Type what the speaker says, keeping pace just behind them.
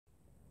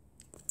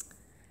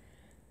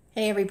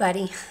Hey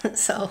everybody.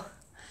 So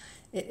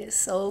it is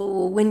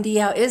so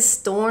windy out. It's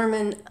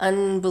storming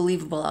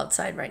unbelievable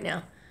outside right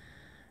now.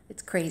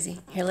 It's crazy.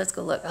 Here, let's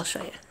go look. I'll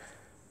show you.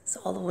 So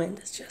all the wind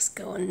is just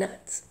going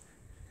nuts.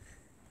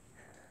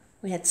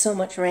 We had so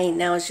much rain.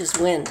 Now it's just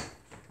wind.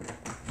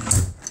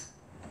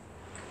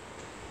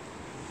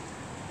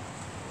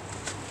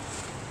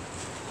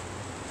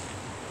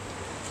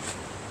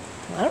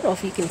 Well, I don't know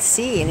if you can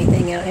see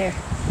anything out here.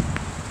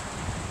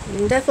 You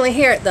can definitely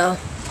hear it though.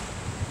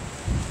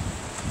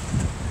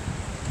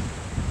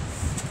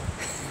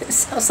 It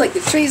sounds like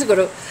the trees are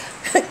going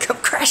to come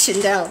crashing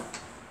down.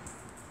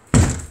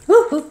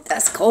 Woo,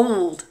 that's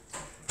cold.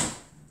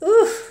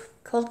 Ooh,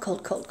 cold,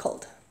 cold, cold,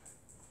 cold.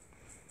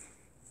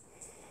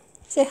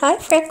 Say hi,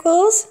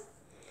 Freckles.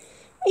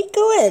 Where you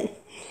going?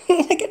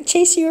 I gotta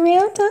chase you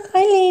around, huh?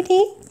 Hi,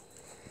 lady.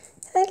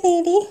 Hi,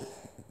 lady.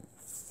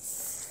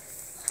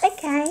 Hi,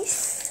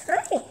 guys.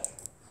 Hi.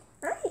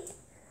 Hi.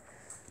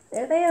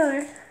 There they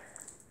are.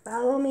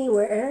 Follow me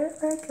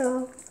wherever I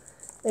go.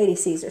 Lady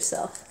sees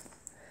herself.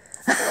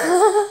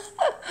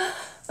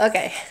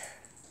 Okay.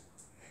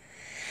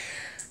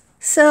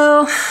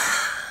 So,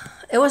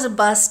 it was a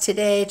bust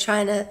today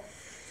trying to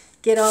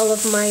get all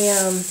of my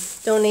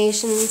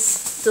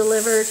donations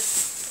delivered.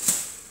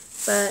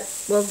 But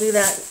we'll do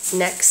that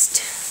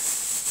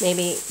next,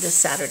 maybe this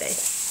Saturday,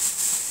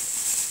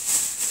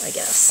 I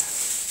guess.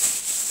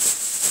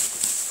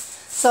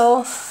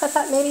 So I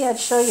thought maybe I'd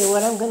show you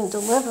what I'm going to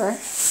deliver.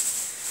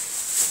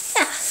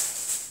 Yeah.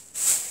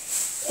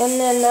 And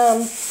then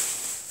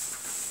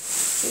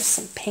here's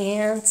some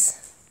pants.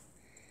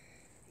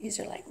 These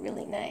are like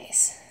really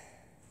nice.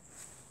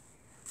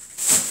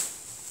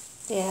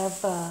 They have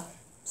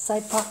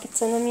side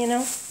pockets in them, you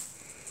know.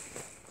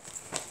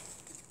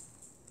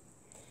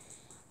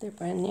 They're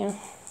brand new.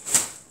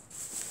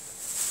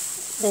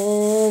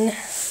 Then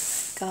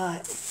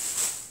got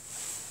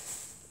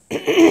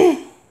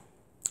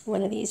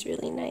one of these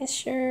really nice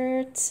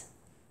shirts.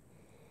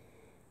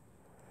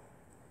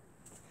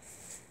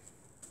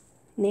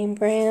 Name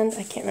brand.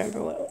 I can't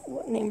remember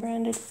what name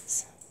brand it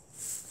is.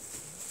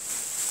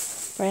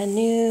 Brand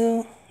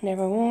new.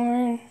 Never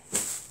worn.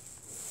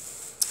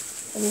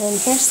 And then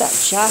here's that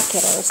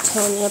jacket I was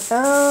telling you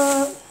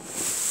about.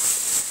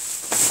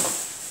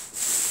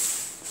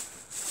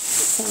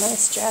 It's a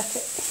nice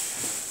jacket.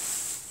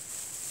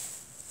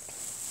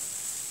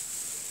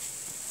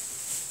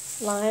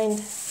 Lined.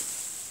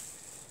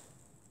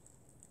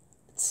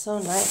 It's so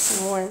nice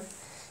and warm.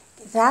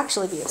 It'd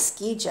actually be a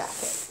ski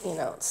jacket, you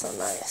know, it's so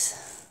nice.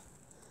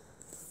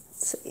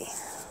 Let's see.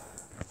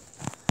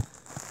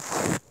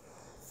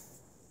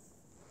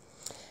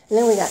 And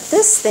then we got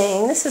this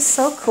thing. This is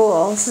so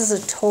cool. This is a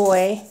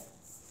toy.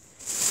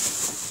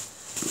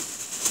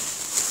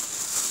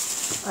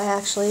 I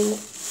actually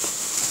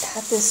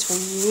had this for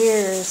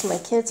years. My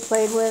kids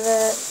played with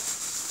it.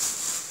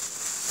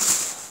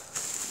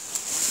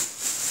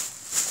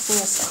 Isn't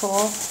this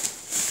cool?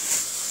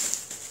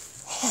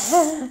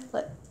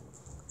 Look.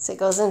 So it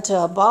goes into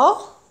a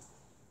ball,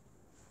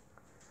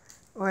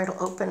 or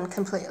it'll open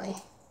completely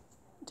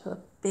into a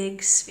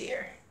big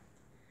sphere.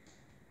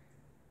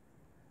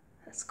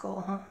 That's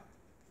cool, huh?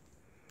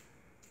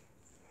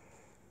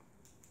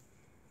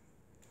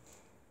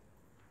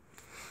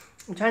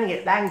 I'm trying to get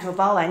it back into a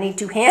ball. I need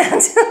two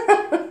hands.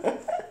 I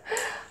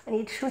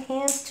need two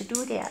hands to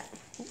do that.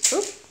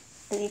 Oop.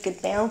 And you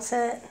could bounce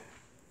it.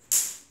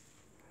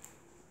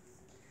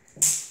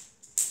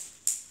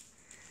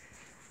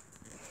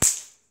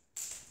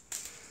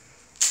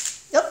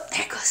 Oh,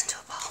 there it goes into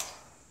a ball.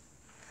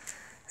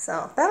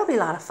 So that'll be a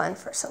lot of fun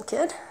for some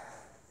kid.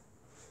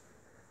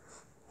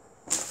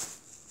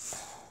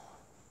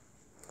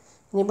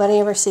 Anybody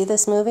ever see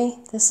this movie?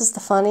 This is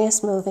the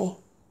funniest movie.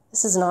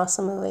 This is an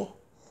awesome movie.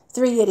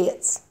 3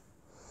 Idiots.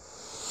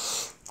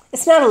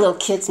 It's not a little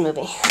kid's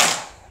movie,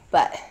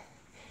 but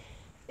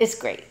it's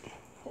great.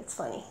 It's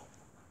funny.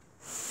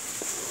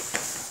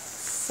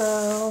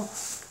 So,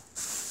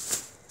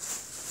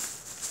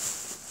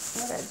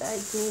 what did I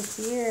do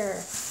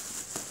here?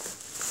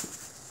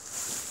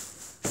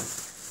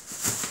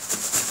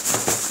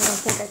 I don't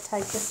think I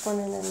tied this one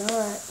in a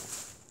knot.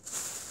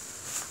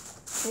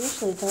 I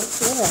usually don't do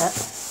that.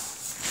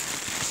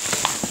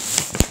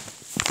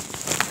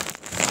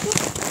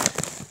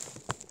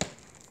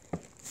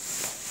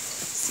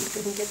 See if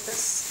we can get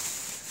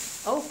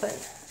this open.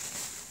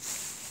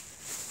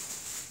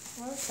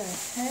 What the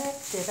heck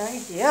did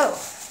I do?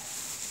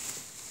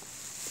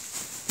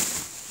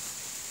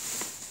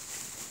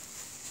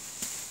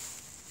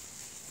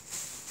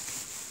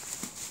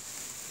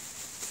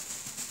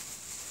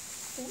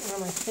 When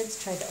my kids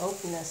tried to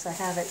open this, I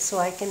have it so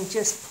I can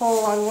just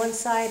pull on one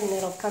side and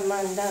it'll come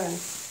undone.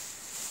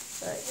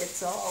 But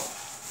it's all.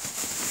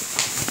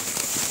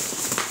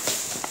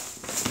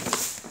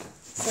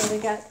 So we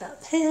got the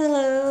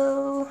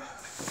pillow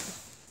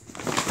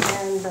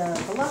and the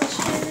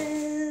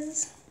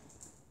galoshes.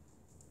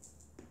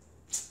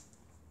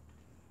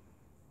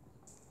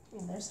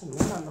 And there's some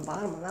mud on the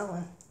bottom of that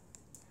one.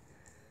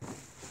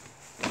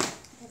 I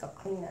think I'll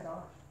clean that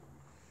off.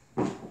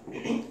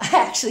 I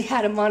actually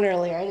had them on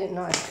earlier. I didn't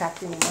know I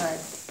trapped any mud.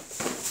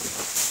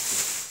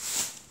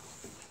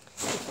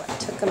 Before I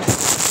took them out.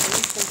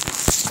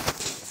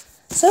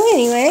 So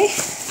anyway,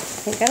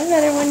 I got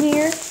another one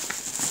here.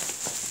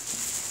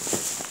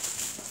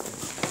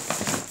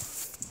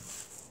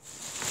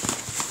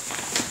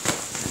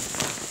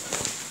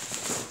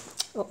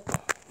 Oh,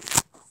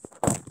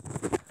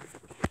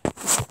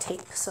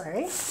 tape,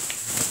 sorry. Let's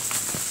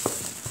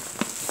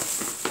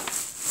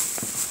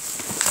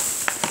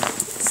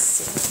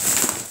see.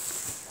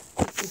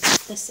 Get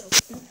this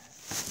open.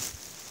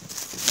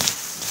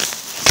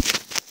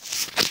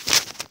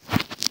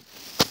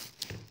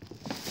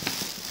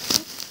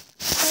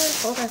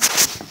 Hold on.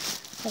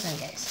 Hold on,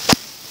 guys.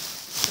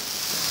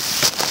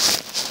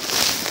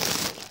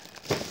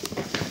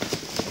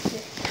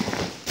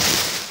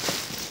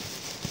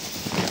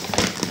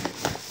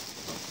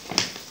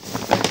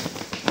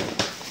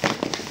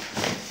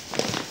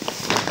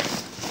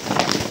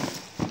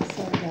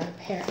 So I got a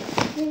pair of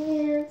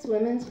pants,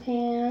 women's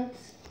pants.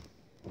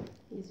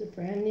 These are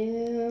brand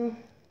new.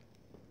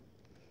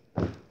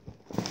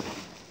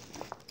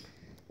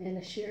 And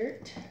a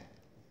shirt.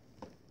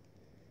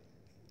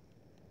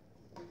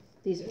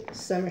 These are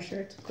summer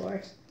shirts, of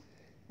course.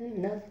 And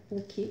another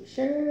cute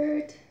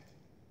shirt.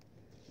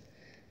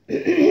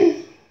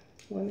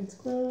 Women's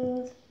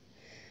clothes.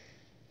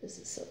 This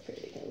is so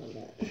pretty. I love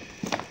that.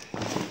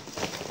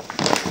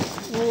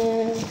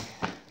 And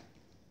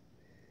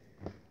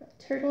a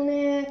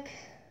turtleneck.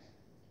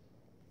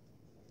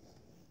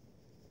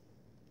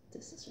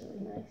 This is really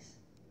nice.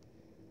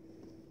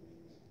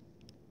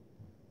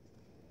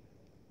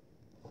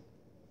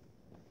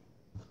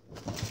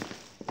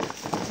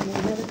 And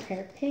another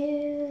pair of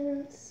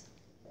pants.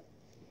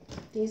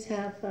 These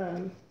have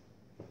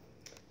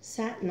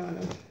satin on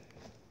them.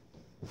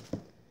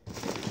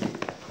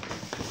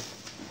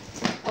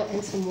 Oh,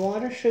 and some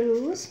water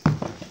shoes.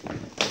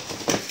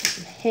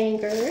 Some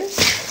hangers.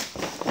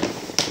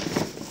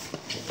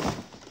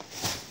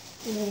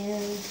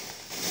 And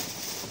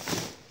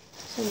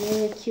some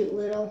really cute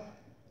little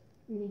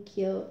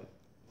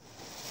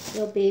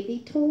baby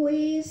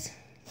toys.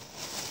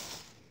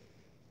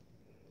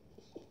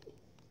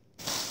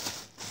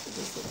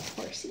 This little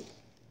horsey.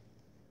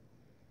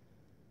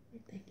 I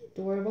think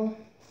adorable.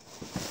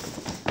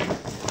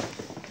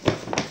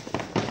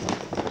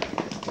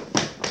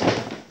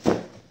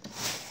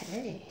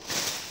 Okay.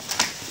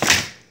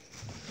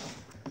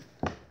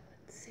 Let's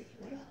see,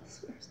 what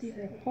else? Where's the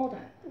other one? Hold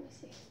on, let me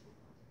see.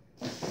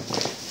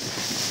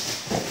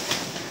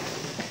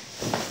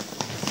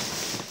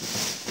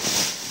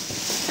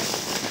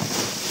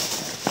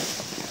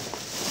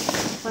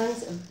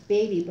 Tons of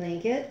baby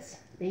blankets.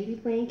 Baby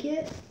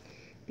blanket.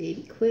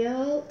 Baby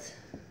quilt.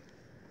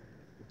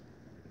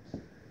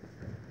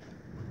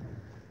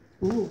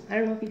 Ooh, I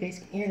don't know if you guys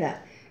can hear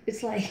that.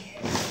 It's like,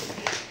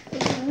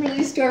 it's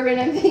really storming.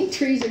 I think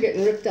trees are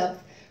getting ripped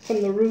up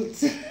from the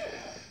roots.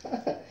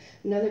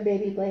 Another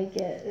baby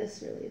blanket.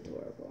 It's really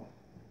adorable.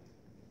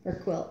 Or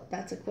quilt.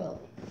 That's a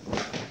quilt.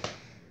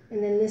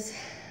 And then this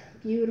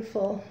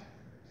beautiful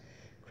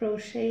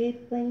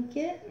crocheted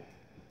blanket.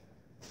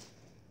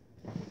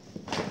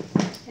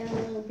 And a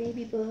little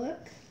baby book.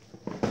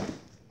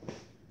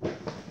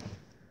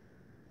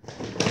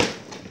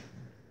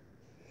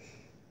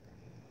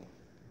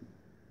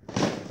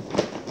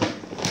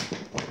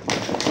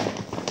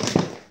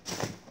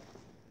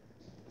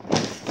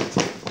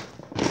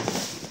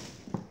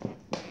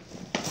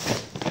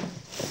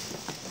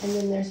 And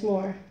then there's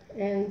more.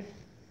 And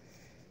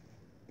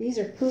these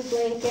are poo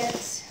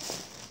blankets.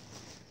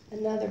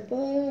 Another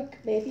book,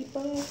 baby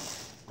book.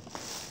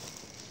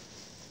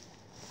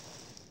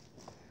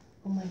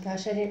 Oh my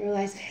gosh, I didn't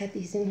realize I had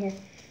these in here.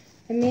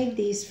 I made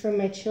these for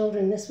my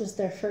children. This was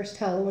their first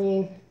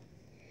Halloween.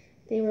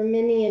 They were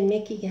Minnie and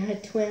Mickey,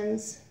 had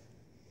twins.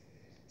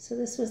 So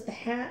this was the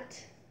hat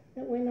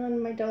that went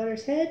on my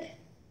daughter's head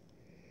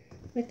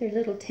with their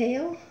little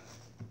tail.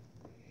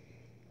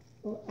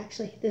 Well,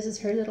 actually, this is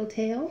her little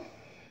tail.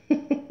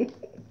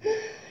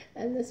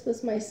 And this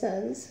was my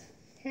son's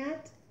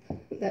hat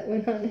that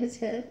went on his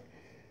head.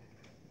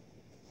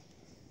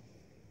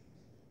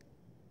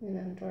 Isn't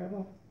that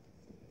adorable?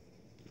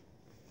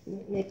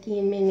 Mickey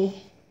and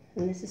Minnie.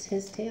 And this is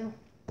his tail.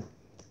 I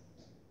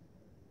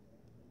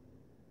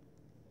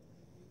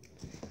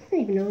didn't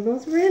even know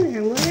those were in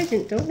there. I'm glad I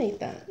didn't donate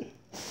that.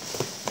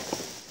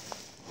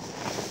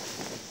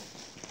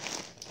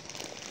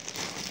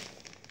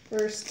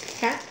 First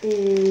hat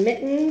and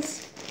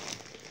mittens.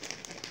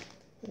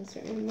 Those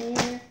are in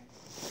there.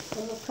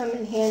 They'll come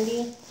in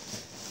handy.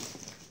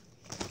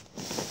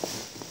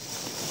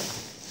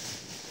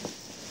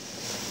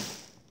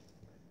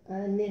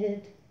 A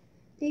knitted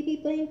baby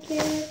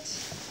blanket.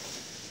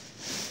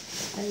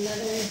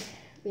 Another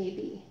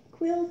baby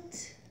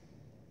quilt.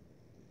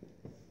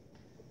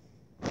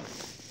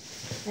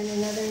 And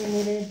another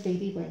knitted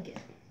baby blanket.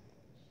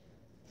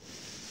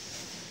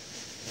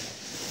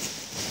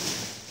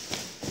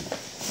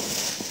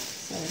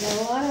 So I got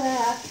a lot of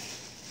that.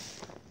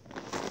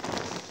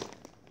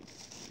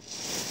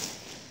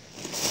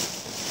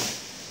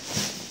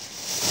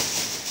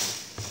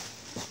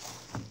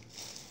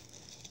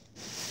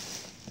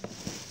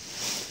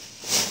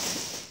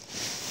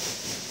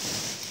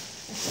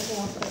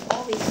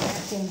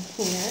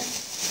 here.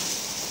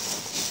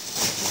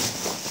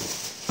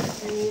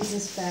 And use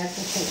this bag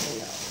for taking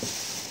notes.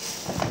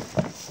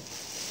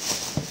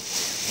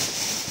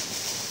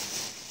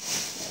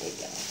 There you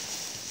go.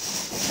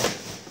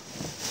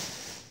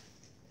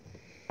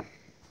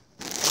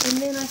 And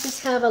then I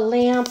just have a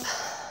lamp.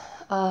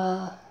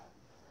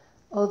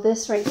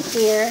 This right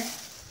here.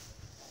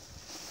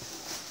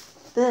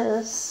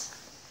 This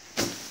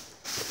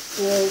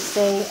is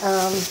a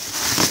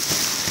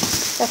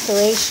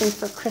decoration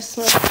for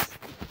Christmas.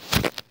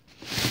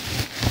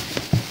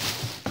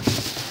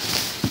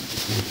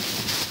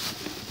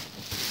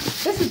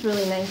 This is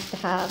really nice to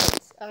have.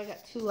 I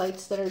got two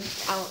lights that are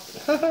out.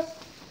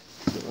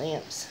 Two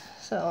lamps.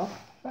 So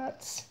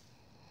that's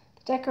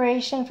the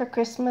decoration for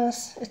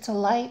Christmas. It's a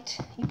light.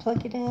 You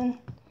plug it in,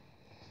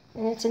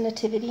 and it's a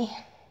nativity.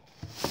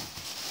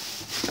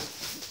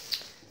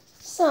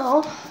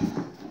 So,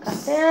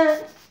 got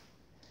that.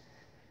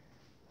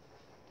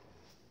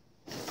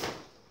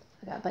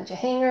 I got a bunch of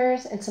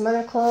hangers and some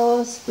other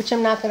clothes, which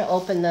I'm not going to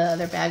open the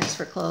other bags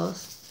for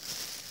clothes.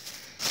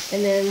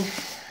 And then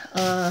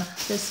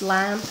this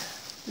lamp.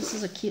 This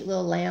is a cute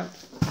little lamp.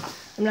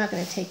 I'm not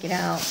going to take it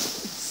out.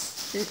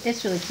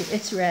 It's really cute.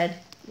 It's red,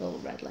 little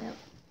red lamp.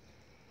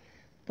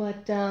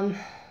 But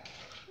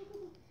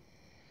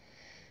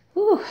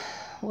whew,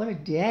 what a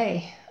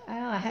day!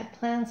 I had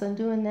plans on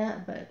doing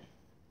that, but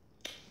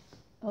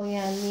oh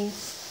yeah, and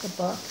these the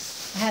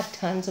books. I have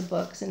tons of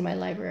books in my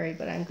library,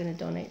 but I'm going to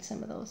donate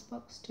some of those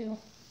books too.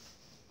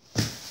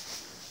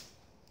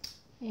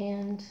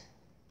 And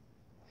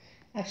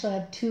actually, I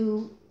have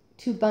two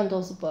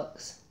bundles of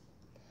books.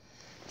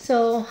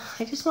 So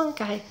I just want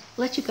to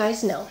let you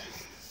guys know.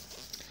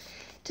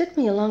 It took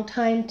me a long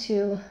time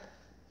to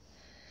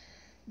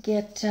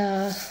get,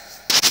 I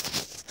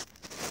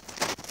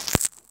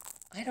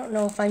don't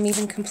know if I'm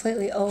even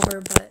completely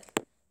over, but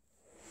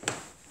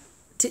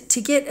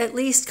to get at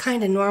least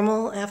kind of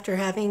normal after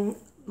having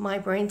my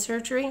brain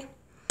surgery,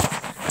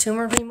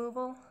 tumor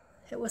removal,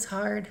 it was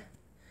hard.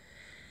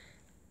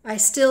 I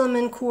still am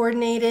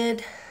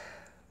uncoordinated,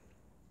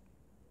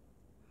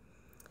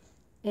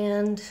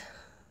 and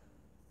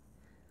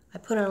I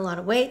put on a lot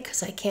of weight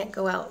because I can't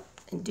go out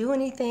and do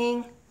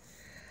anything.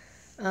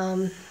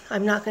 I'm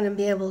not going to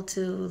be able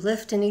to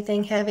lift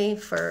anything heavy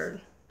for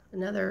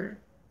another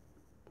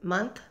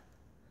month.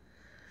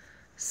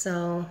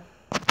 So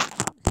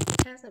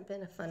it hasn't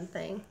been a fun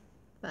thing,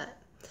 but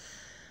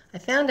I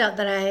found out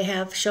that I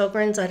have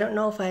Sjogren's. I don't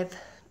know if I've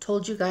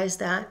told you guys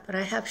that, but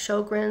I have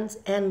Sjogren's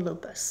and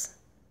lupus.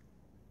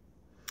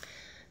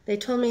 They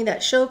told me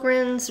that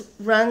Sjogren's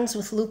runs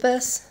with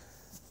lupus.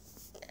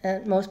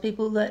 And most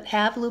people that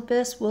have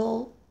lupus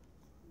will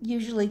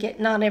usually get,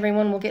 not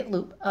everyone will get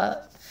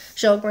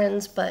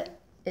Sjogren's, but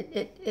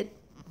it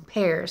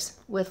pairs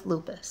with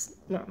lupus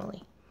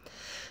normally.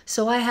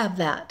 So I have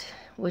that,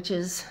 which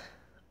is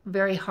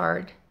very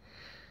hard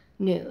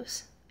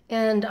news.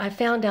 And I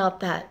found out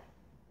that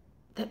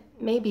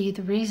may be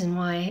the reason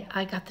why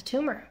I got the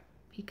tumor,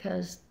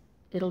 because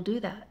it'll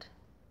do that.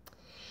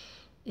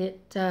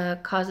 It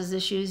causes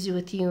issues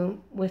with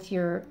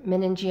your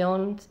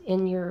meningiomes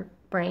in your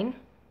brain,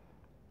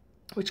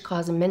 which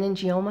cause a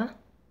meningioma,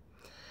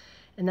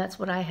 and that's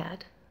what I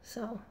had.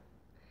 So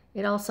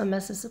it also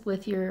messes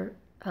with your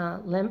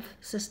lymph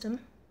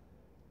system,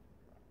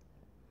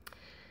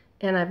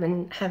 and I've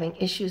been having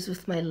issues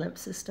with my lymph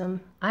system.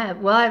 I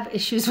have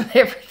issues with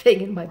everything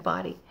in my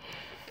body,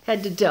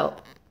 head to toe.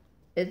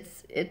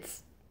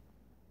 It's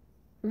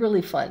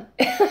really fun.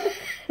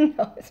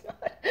 No, it's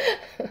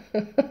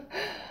not.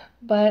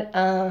 But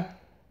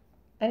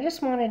I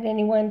just wanted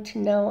anyone to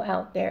know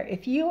out there,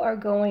 if you are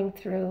going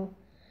through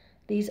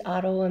these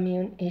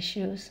autoimmune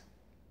issues,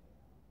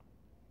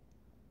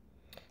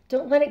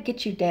 don't let it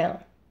get you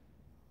down.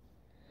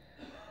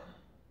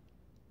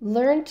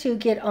 Learn to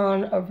get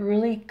on a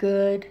really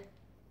good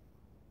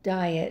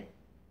diet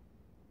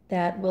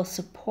that will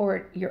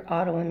support your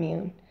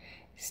autoimmune.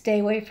 Stay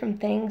away from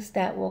things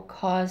that will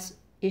cause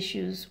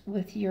issues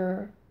with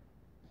your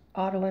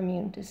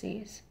autoimmune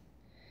disease.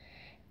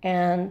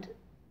 And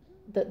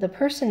the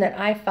person that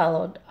I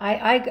followed,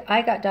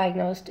 I got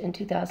diagnosed in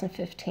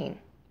 2015.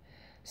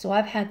 So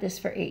I've had this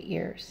for 8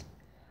 years,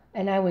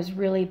 and I was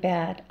really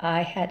bad.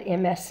 I had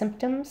MS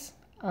symptoms.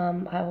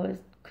 I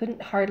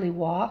couldn't hardly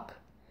walk,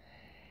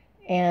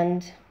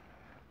 and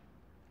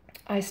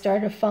I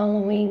started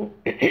following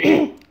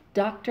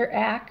Dr.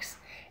 Axe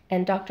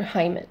and Dr.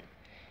 Hyman,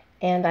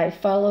 and I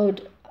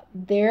followed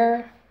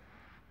their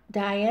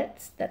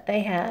diets that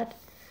they had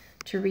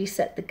to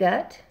reset the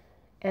gut,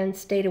 and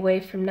stayed away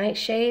from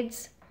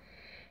nightshades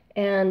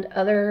and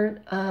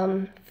other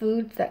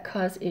foods that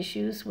cause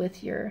issues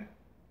with your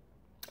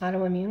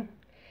autoimmune,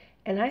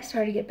 and I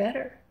started to get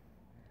better.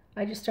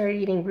 I just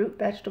started eating root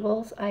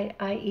vegetables.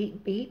 I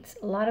eat beets,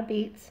 a lot of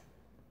beets.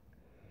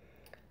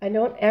 I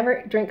don't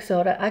ever drink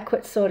soda. I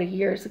quit soda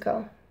years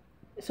ago,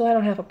 so I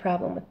don't have a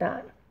problem with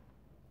that.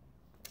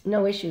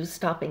 No issues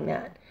stopping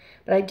that.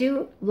 But I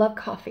do love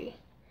coffee.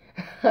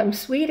 I'm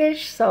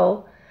Swedish,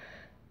 so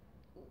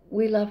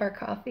we love our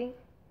coffee.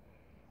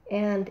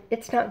 And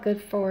it's not good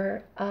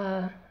for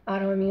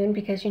autoimmune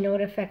because you know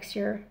it affects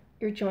your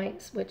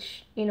joints,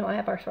 which, you know, I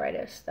have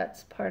arthritis.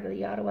 That's part of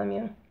the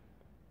autoimmune.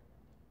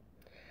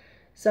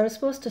 So I'm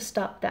supposed to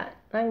stop that.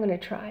 I'm going to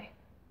try.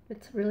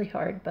 It's really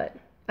hard, but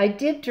I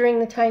did during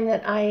the time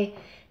that I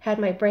had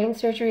my brain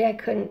surgery.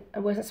 I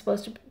wasn't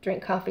supposed to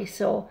drink coffee.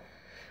 So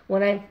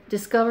when I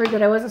discovered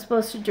that I wasn't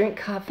supposed to drink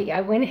coffee,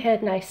 I went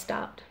ahead and I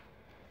stopped.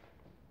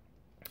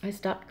 I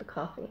stopped the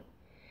coffee.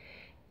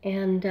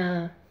 And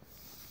then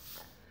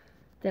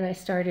I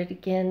started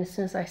again as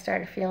soon as I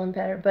started feeling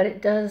better. But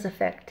it does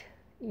affect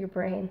your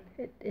brain.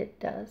 It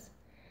does.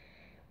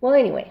 Well,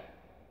 anyway,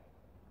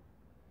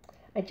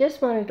 I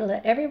just wanted to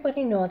let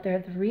everybody know out there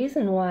the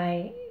reason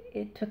why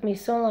it took me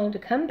so long to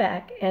come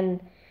back and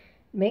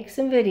make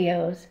some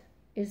videos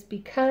is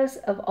because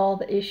of all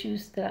the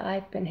issues that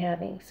I've been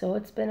having. So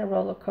it's been a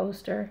roller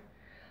coaster.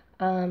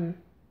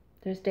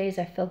 There's days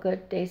I feel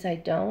good, days I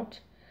don't.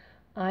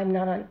 I'm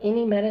not on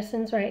any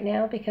medicines right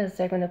now because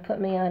they're going to put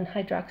me on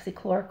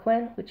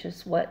hydroxychloroquine, which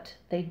is what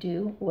they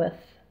do with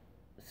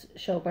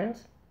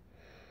Sjogren's.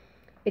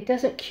 It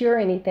doesn't cure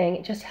anything.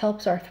 It just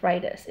helps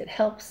arthritis. It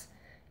helps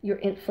your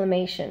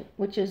inflammation,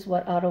 which is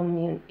what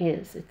autoimmune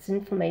is. It's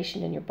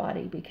inflammation in your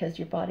body because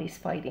your body's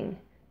fighting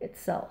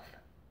itself.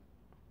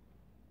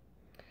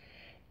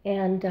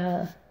 And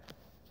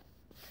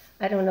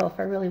I don't know if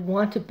I really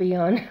want to be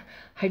on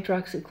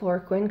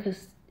hydroxychloroquine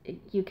because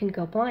you can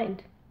go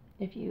blind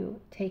if you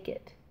take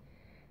it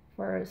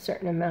for a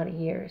certain amount of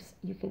years.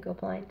 You can go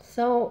blind.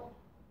 So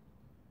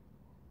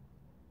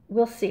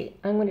we'll see.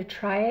 I'm going to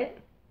try it.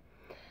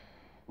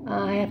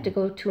 I have to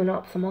go to an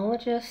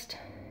ophthalmologist,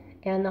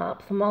 and the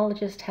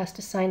ophthalmologist has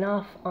to sign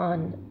off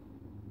on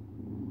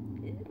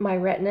my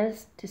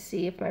retinas to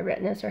see if my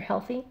retinas are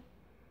healthy.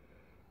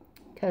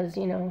 Because,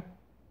 you know,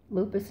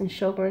 lupus and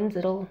Sjogren's,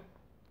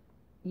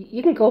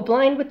 you can go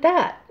blind with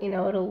that. You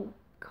know, it'll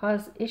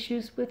cause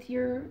issues with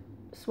your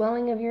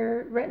swelling of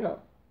your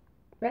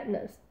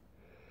retinas.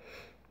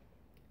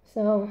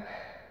 So,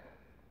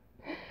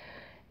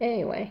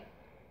 anyway,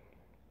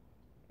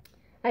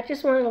 I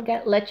just wanted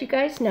to let you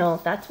guys know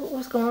that's what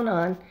was going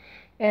on.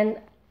 And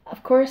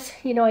of course,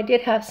 you know, I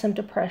did have some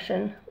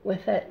depression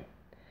with it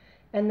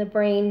and the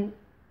brain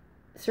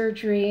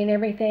surgery and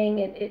everything.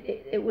 And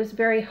it was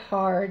very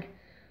hard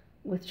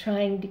with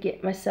trying to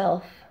get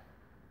myself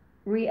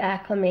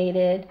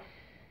reacclimated.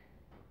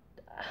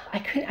 I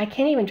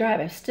can't even drive.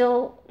 I'm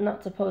still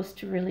not supposed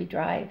to really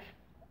drive,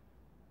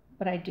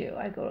 but I do.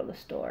 I go to the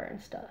store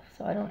and stuff,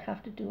 so I don't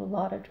have to do a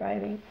lot of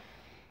driving.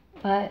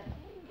 But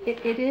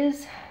it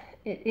is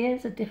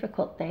a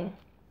difficult thing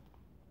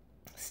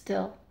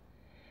still.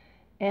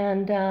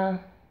 And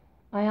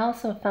I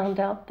also found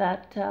out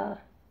that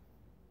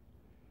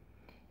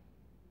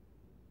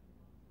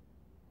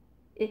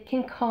it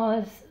can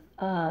cause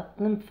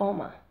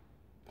lymphoma,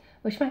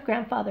 which my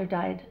grandfather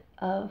died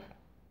of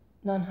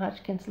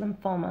non-Hodgkin's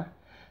lymphoma.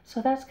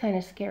 So that's kind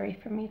of scary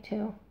for me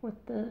too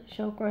with the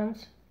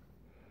Sjogren's.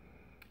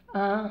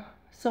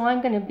 So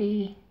I'm going to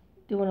be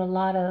doing a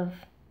lot of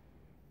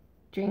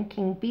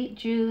drinking beet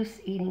juice,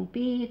 eating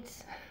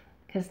beets,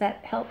 because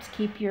that helps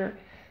keep your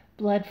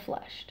blood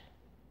flushed.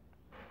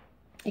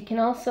 It can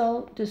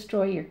also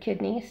destroy your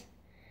kidneys.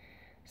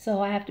 So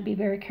I have to be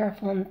very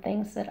careful on the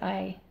things that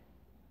I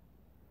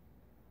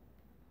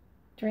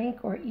drink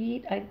or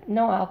eat.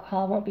 No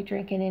alcohol. I won't be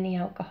drinking any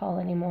alcohol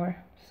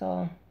anymore.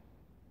 So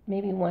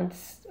maybe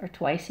once or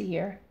twice a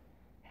year,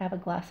 have a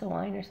glass of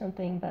wine or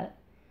something. But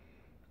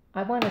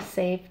I want to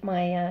save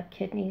my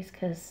kidneys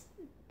because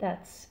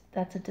that's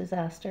a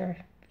disaster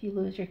if you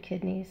lose your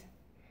kidneys.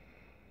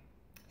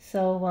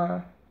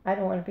 So I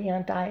don't want to be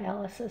on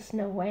dialysis.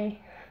 No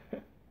way.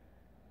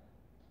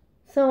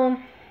 So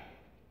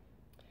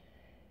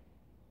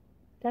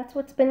that's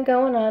what's been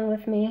going on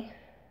with me.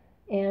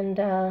 And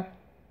I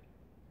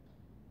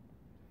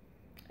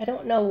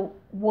don't know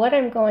what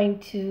I'm going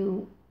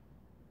to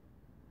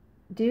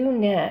do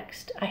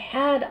next. I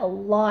had a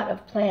lot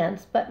of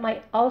plans, but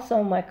my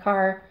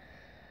car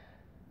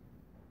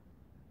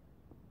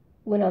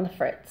went on the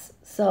fritz.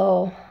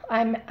 So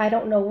I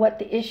don't know what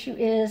the issue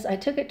is. I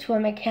took it to a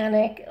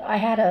mechanic. I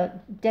had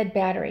a dead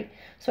battery.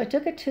 So I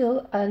took it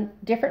to a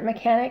different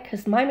mechanic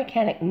because my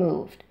mechanic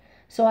moved.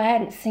 So I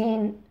hadn't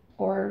seen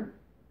or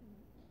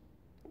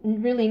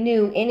really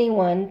knew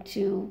anyone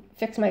to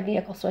fix my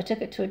vehicle. So I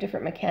took it to a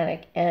different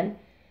mechanic, and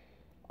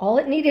all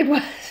it needed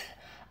was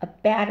a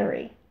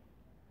battery,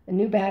 a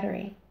new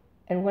battery.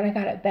 And when I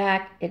got it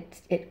back,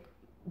 it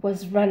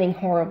was running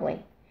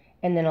horribly.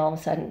 And then all of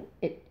a sudden,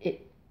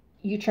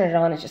 you turn it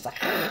on, it's just like,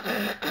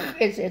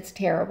 it's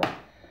terrible.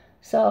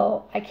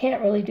 So I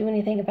can't really do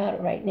anything about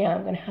it right now.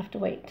 I'm going to have to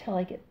wait until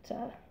I get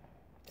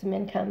some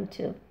income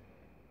to,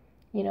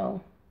 you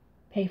know,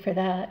 pay for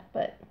that.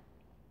 But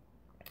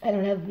I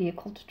don't have a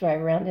vehicle to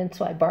drive around in,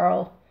 so I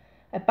borrow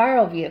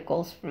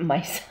vehicles from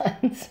my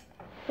sons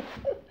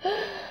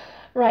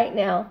right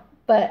now.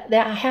 But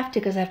I have to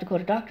because I have to go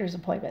to doctor's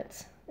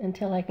appointments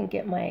until I can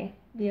get my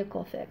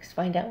vehicle fixed,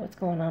 find out what's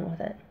going on with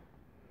it.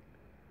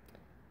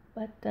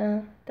 But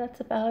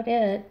that's about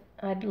it.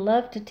 I'd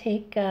love to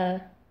take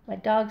my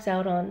dogs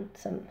out on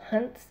some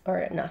hunts,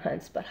 or not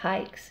hunts, but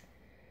hikes,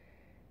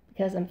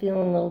 because I'm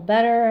feeling a little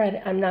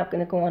better. I'm not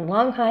going to go on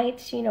long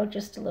hikes, you know,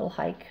 just a little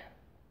hike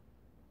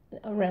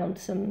around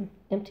some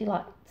empty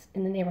lots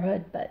in the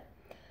neighborhood. But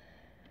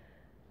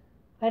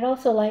I'd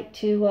also like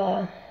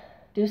to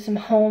do some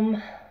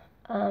home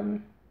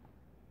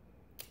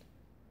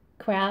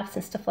crafts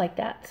and stuff like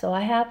that. So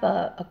I have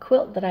a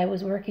quilt that I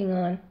was working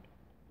on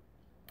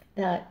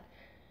that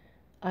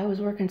I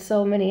was working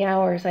so many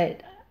hours. I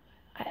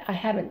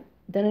haven't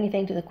done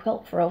anything to the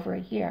quilt for over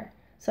a year.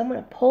 So I'm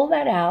going to pull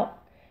that out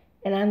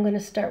and I'm going to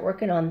start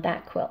working on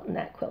that quilt. And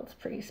that quilt's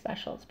pretty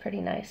special. It's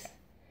pretty nice.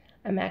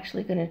 I'm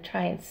actually going to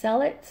try and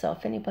sell it. So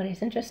if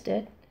anybody's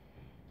interested,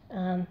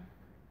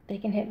 they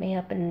can hit me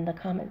up in the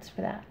comments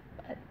for that.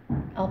 But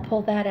I'll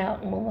pull that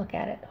out and we'll look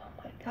at it.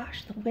 Oh my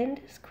gosh, the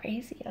wind is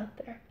crazy out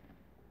there.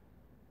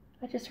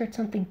 I just heard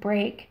something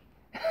break.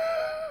 I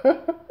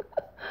gotta go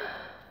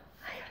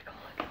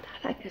look at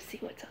that. I gotta see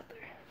what's out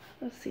there.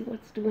 Let's see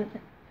what's doing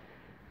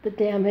the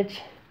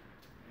damage.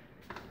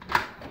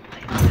 Oh my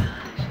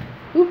gosh.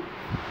 Oop.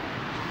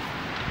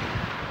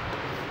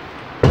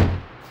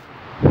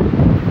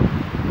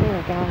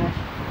 Oh gosh.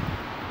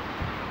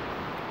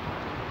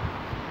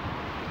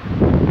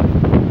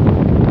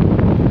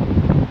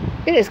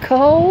 It is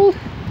cold.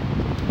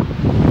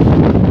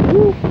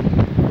 Ooh.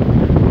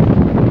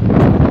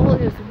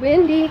 It's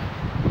windy.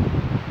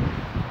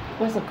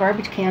 Where's the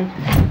garbage can?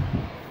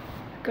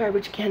 The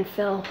garbage can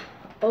fell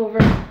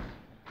over. I'll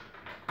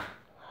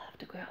have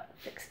to go out and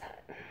fix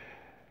that.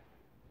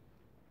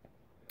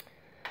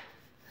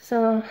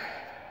 So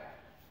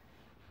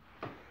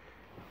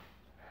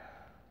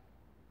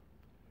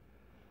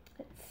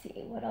let's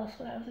see what else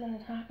I was going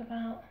to talk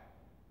about.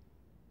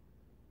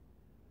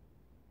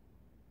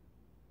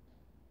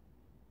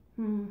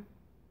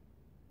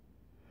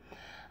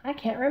 I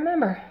can't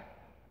remember.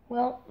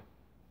 Well,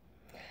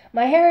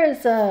 my hair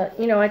is,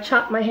 you know, I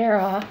chopped my hair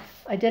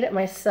off. I did it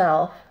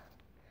myself.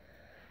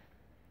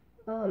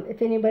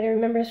 If anybody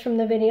remembers from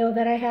the video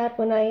that I had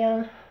when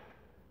I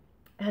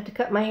had to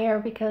cut my hair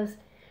because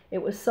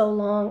it was so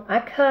long, I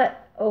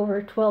cut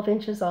over 12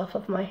 inches off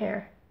of my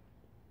hair.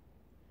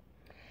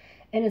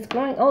 And it's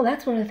growing. Oh,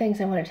 that's one of the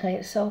things I want to tell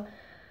you. So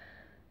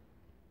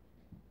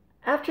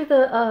after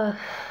the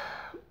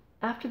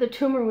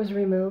tumor was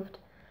removed,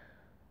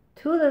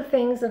 two of the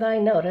things that I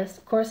noticed,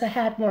 of course, I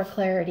had more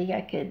clarity.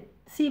 I could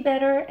see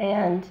better,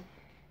 and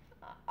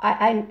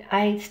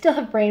I still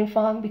have brain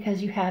fog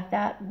because you have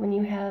that when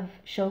you have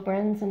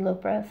Sjogren's and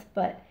lupus,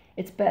 but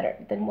it's better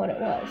than what it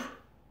was.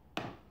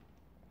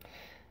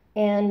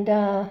 And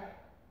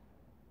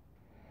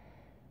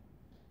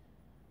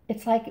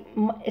it's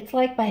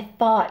like my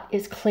thought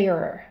is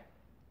clearer.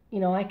 You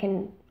know, I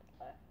can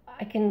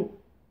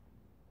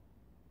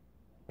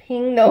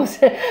ping those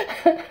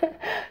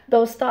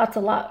those thoughts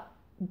a lot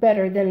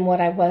better than what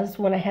I was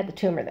when I had the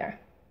tumor there.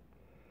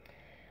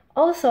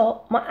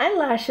 Also, my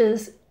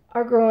eyelashes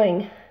are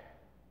growing.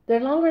 They're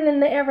longer than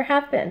they ever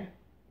have been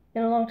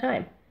in a long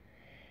time.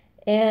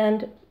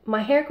 And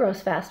my hair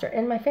grows faster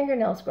and my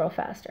fingernails grow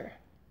faster.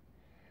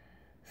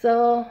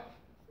 So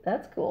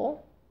that's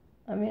cool.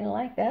 I mean, I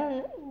like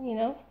that, you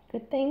know,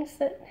 good things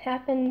that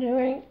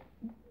happen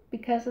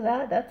because of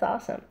that. That's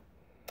awesome.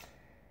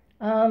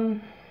 Oh,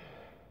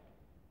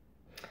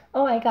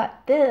 I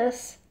got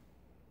this.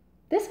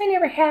 This I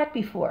never had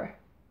before.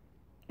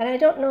 And I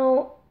don't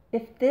know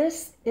if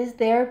this is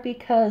there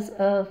because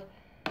of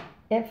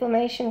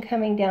inflammation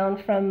coming down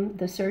from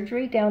the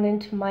surgery down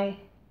into my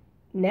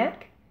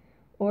neck,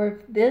 or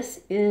if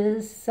this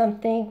is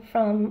something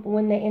from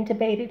when they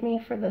intubated me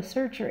for the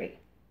surgery.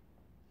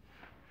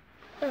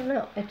 I don't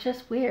know. It's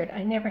just weird.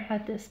 I never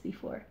had this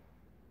before.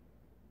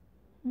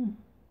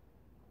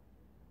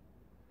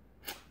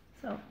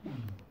 So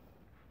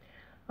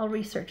I'll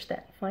research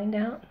that, find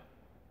out.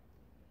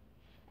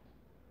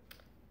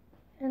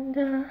 And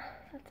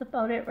that's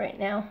about it right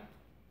now.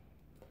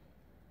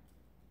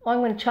 Well,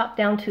 I'm going to chop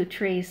down 2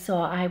 trees, so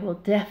I will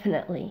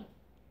definitely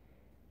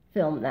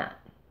film that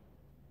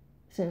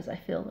as soon as I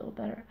feel a little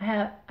better.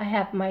 I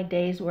have my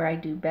days where I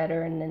do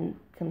better, and then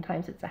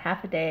sometimes it's a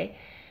half a day.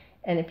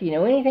 And if you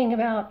know anything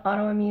about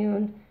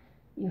autoimmune,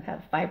 you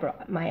have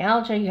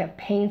fibromyalgia, you have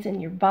pains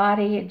in your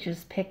body, it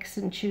just picks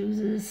and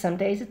chooses. Some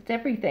days it's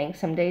everything.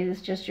 Some days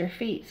it's just your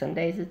feet. Some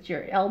days it's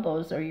your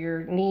elbows or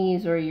your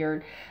knees or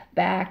your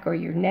back or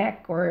your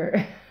neck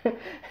or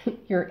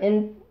your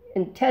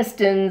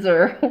intestines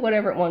or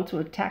whatever it wants to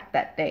attack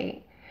that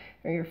day,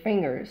 or your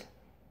fingers.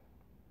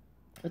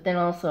 But then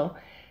also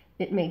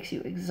it makes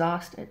you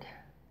exhausted.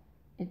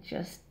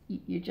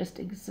 You're just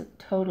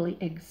totally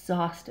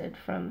exhausted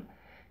from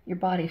your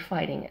body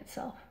fighting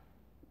itself.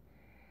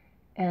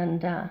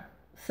 And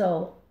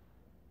so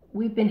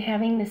we've been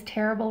having this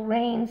terrible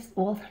rains.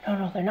 Well,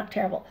 no, they're not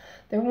terrible.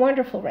 They're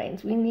wonderful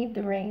rains. We need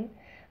the rain.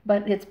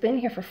 But it's been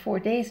here for 4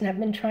 days, and I've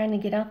been trying to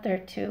get out there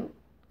to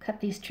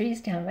cut these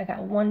trees down. I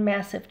got one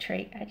massive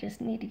tree. I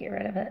just need to get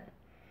rid of it.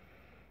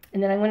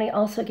 And then I'm going to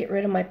also get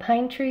rid of my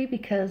pine tree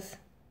because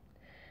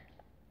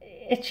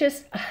it's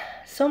just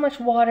so much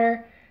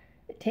water.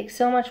 It takes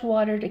so much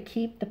water to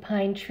keep the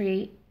pine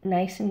tree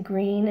nice and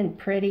green and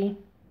pretty.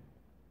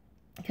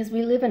 Because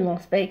we live in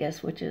Las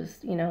Vegas, which is,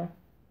 you know,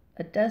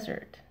 a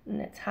desert,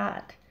 and it's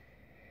hot.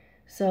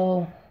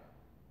 So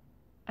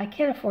I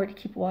can't afford to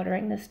keep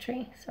watering this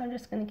tree, so I'm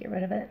just going to get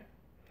rid of it.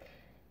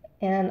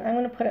 And I'm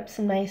going to put up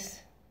some nice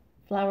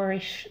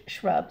flowery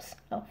shrubs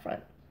out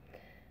front.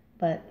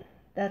 But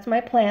that's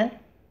my plan.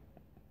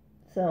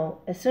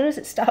 So as soon as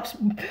it stops,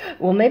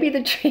 well, maybe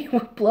the tree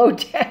will blow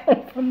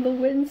down from the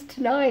winds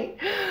tonight.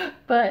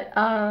 But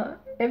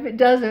if it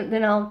doesn't,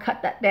 then I'll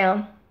cut that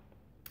down.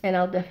 And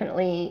I'll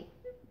definitely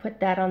put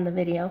that on the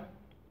video.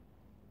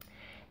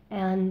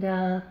 And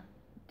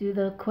do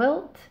the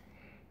quilt.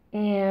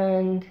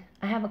 And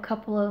I have a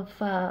couple of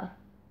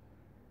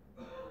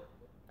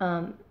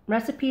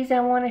recipes I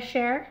want to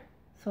share.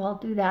 So I'll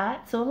do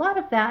that. So a lot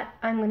of that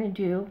I'm going to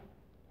do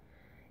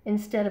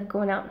instead of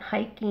going out and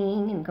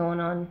hiking and going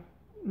on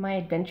my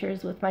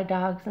adventures with my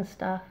dogs and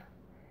stuff.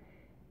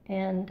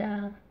 And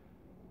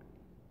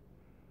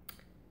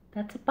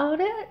that's about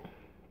it.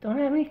 Don't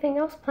have anything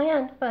else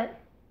planned, but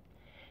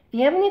if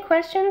you have any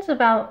questions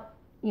about,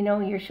 you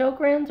know, your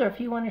Sjogren's, or if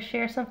you want to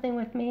share something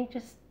with me,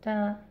 just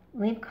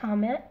leave a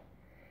comment,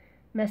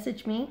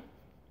 message me,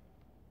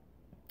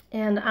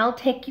 and I'll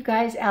take you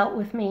guys out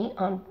with me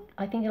on,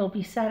 I think it'll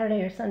be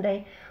Saturday or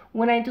Sunday,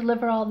 when I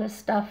deliver all this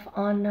stuff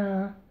on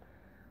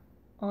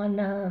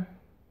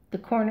the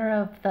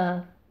corner of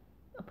the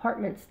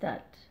apartments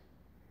that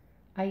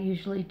I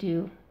usually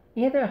do.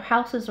 Either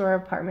houses or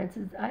apartments.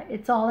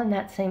 It's all in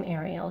that same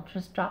area. I'll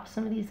just drop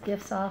some of these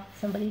gifts off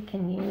somebody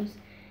can use,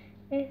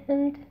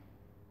 and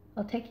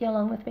I'll take you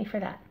along with me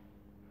for that.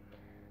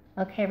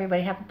 Okay,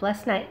 everybody, have a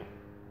blessed night.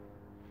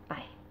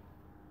 Bye.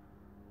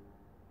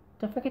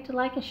 Don't forget to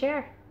like and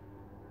share.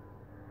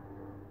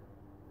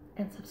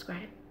 And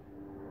subscribe.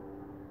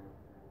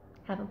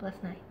 Have a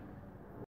blessed night.